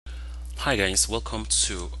Hi guys, welcome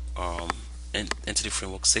to Entity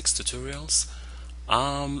Framework 6 tutorials.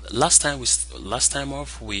 Last time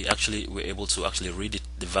off we actually were able to actually read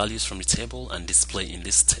the values from the table and display in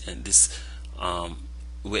this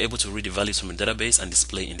we were able to read the values from the database and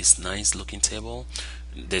display in this nice looking table.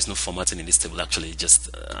 There's no formatting in this table, actually,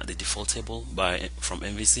 just the default table from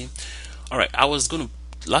MVC. All right,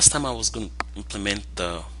 last time I was gonna implement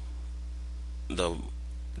the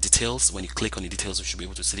details. When you click on the details, you should be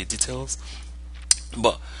able to see the details,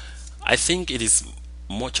 but I think it is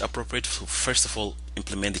much appropriate to first of all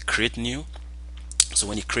implement the create new. So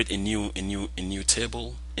when you create a new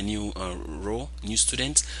table, a new row, new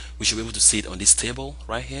student, we should be able to see it on this table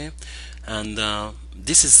right here. And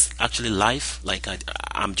this is actually live, like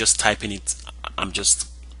I'm just typing it. I'm just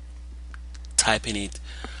typing it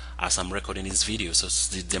as I'm recording this video, so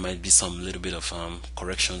there might be some little bit of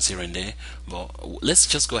corrections here and there, but let's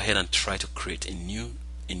just go ahead and try to create a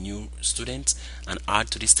new student and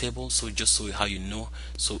add to this table. So just how you know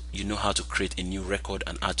how to create a new record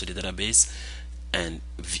and add to the database, and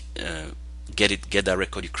get that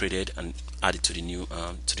record you created and add it to the new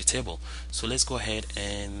to the table. So let's go ahead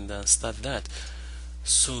and start that.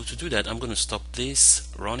 So to do that, I'm going to stop this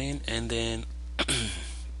running, and then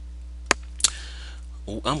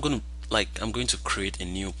I'm going to create a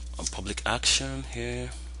new public action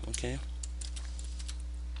here. Okay,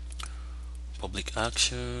 public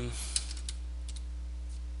action,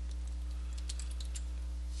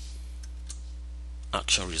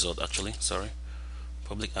 action result, actually, sorry,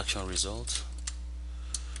 public action result.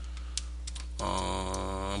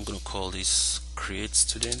 I'm going to call this create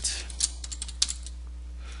student.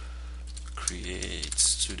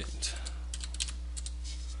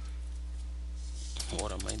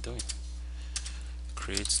 What am I doing?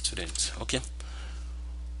 Create student. Okay,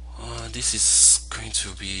 this is going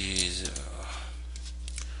to be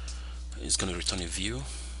it's going to return a view.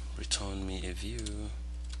 Return me a view.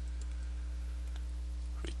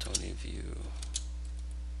 Return a view.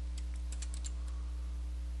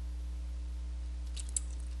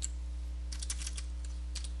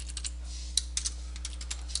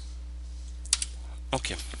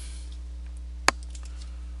 Okay.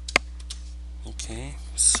 Okay,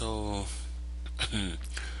 so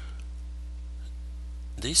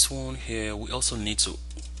this one here, we also need to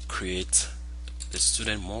create the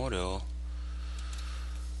student model.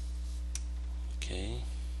 Okay.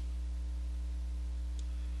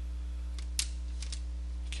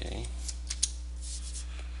 Okay.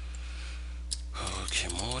 Okay,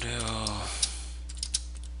 model,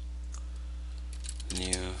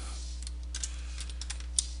 new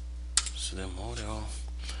student model.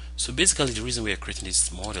 So basically, the reason we are creating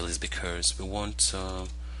this model is because we want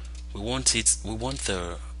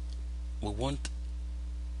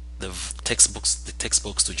the text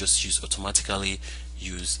box to just automatically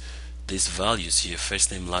use these values here: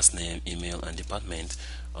 first name, last name, email, and department,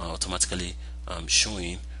 automatically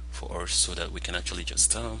showing for us, so that we can actually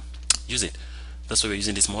just use it. That's why we're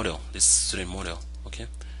using this model, this student model. Okay,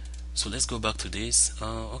 so let's go back to this.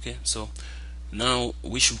 Okay, so now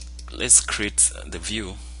let's create the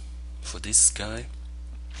view for this guy,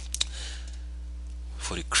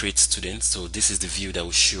 for the create student. So this is the view that will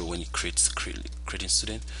show when you creating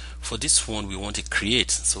student. For this one, we want to create,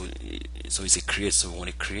 so it's a create, so we want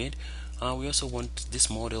to create. We also want this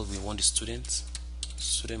model, we want the student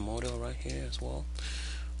model right here as well.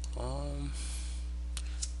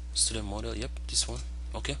 Student model, yep, this one.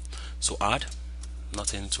 Okay, so add,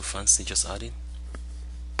 nothing too fancy, just adding.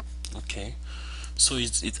 Okay, so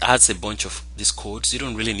it adds a bunch of these codes. You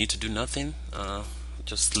don't really need to do nothing,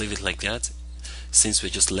 just leave it like that. Since we're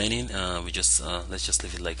just learning, let's just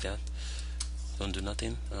leave it like that. Don't do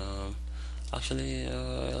nothing. Actually,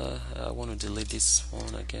 I want to delete this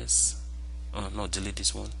one, I guess. No, delete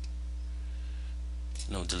this one.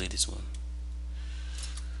 No, delete this one.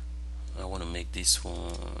 I want to make this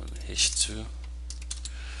one h2.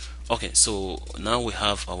 Okay, so now we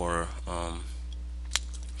have our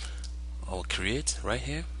create right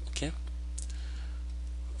here. Okay,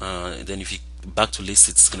 then if you back to list,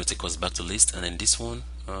 it's going to take us back to list, and then this one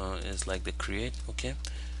is like the create. Okay,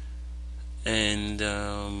 and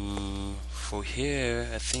for here,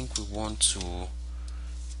 I think we want to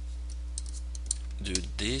do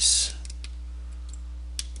this.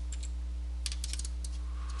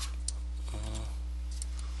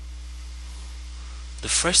 The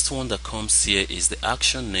first one that comes here is the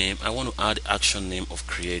action name. I want to add action name of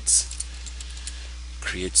create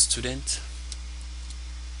student.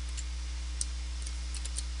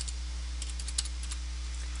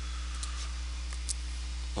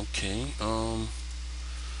 Okay,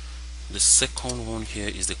 The second one here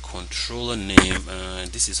is the controller name,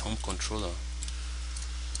 and this is home controller.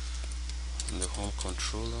 The home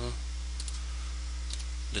controller.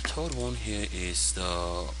 The third one here is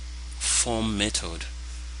the form method.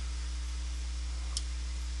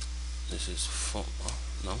 This is form. Oh,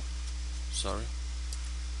 no, sorry.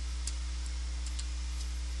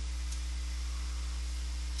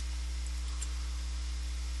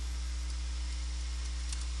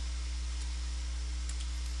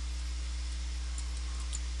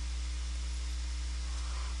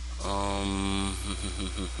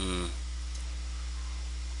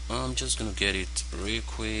 I'm just gonna get it real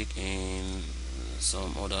quick in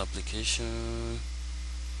some other application.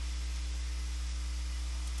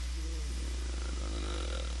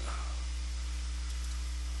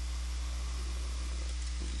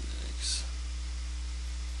 Next.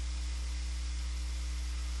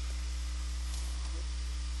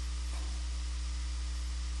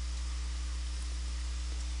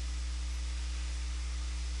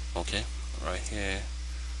 Okay, right here.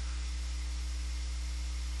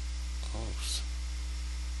 Oops.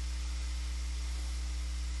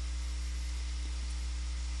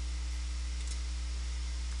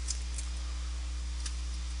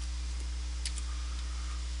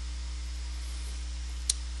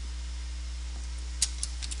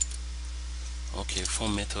 Okay,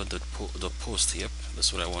 form method dot post. Yep,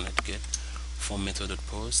 that's what I wanted to get. Form method dot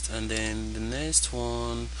post, and then the next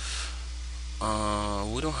one,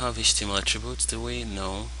 we don't have HTML attributes, do we?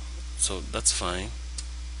 No, so that's fine.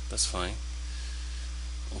 That's fine.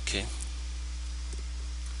 Okay.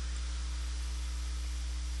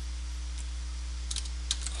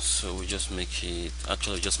 So we just make it.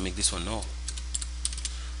 Actually, just make this one no.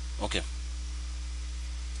 Okay.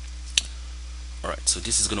 Alright, so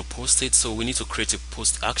this is going to post it. So we need to create a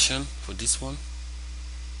post action for this one.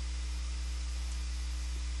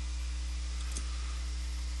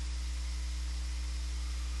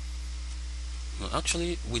 No,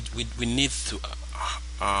 actually, we need to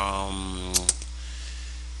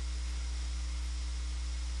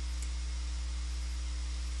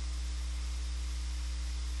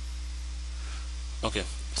okay,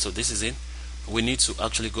 so this is it. We need to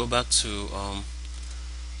actually go back to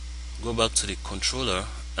the controller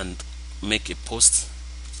and make a post.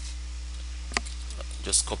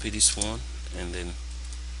 Just copy this one and then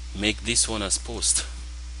make this one as post.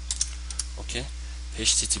 Okay,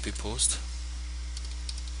 HTTP post.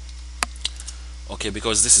 Okay,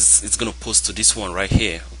 because this is, it's gonna post to this one right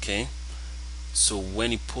here. Okay, so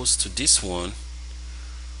when it posts to this one,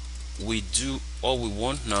 we do, all we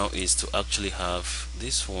want now is to actually have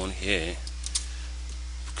this one here.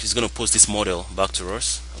 It's gonna post this model back to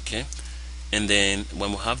us. Okay, and then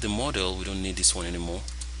when we have the model, we don't need this one anymore.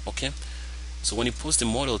 Okay, so when you post the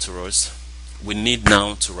model to us, we need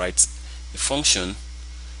now to write a function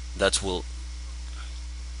that will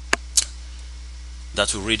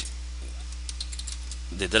read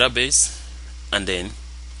the database and then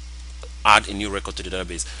add a new record to the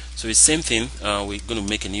database. So it's same thing. We're going to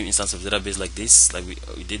make a new instance of the database like this, like we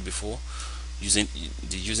did before, using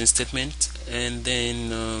the using statement, and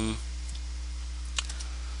then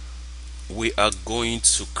we are going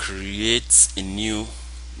to create a new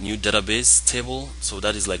database table. So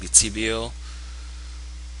that is like the TBL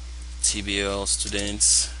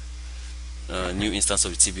students, new instance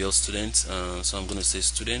of the TBL student. So I'm going to say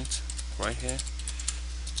student right here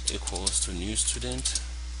equals to new student.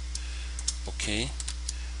 Okay,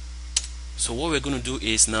 so what we're going to do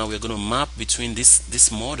is now we're going to map between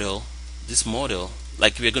this model,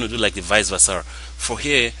 like we're going to do like the vice versa. For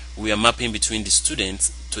here we are mapping between the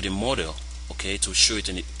student to the model, okay, to show it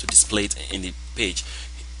to display it in the page.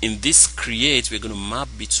 In this create, we're going to map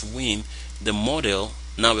between the model.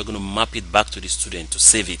 Now we're going to map it back to the student to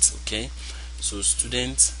save it. Okay, so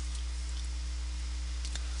student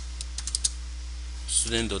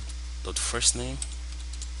dot first name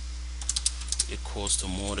equals to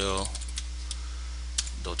model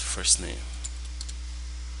dot first name.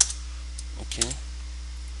 Okay,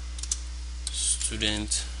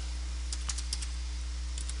 student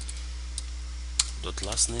dot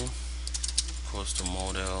last name equals to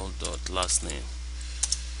model dot last name.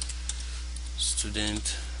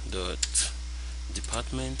 Student dot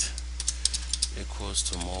department equals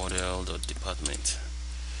to model dot department.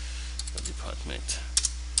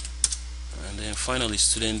 And then finally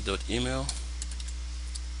student dot email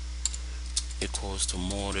equals to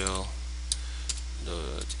model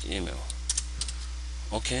dot email.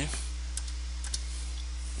 Okay,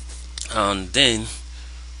 and then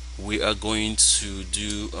we are going to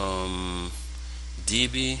do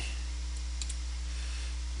db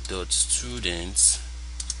dot students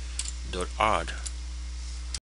dot add.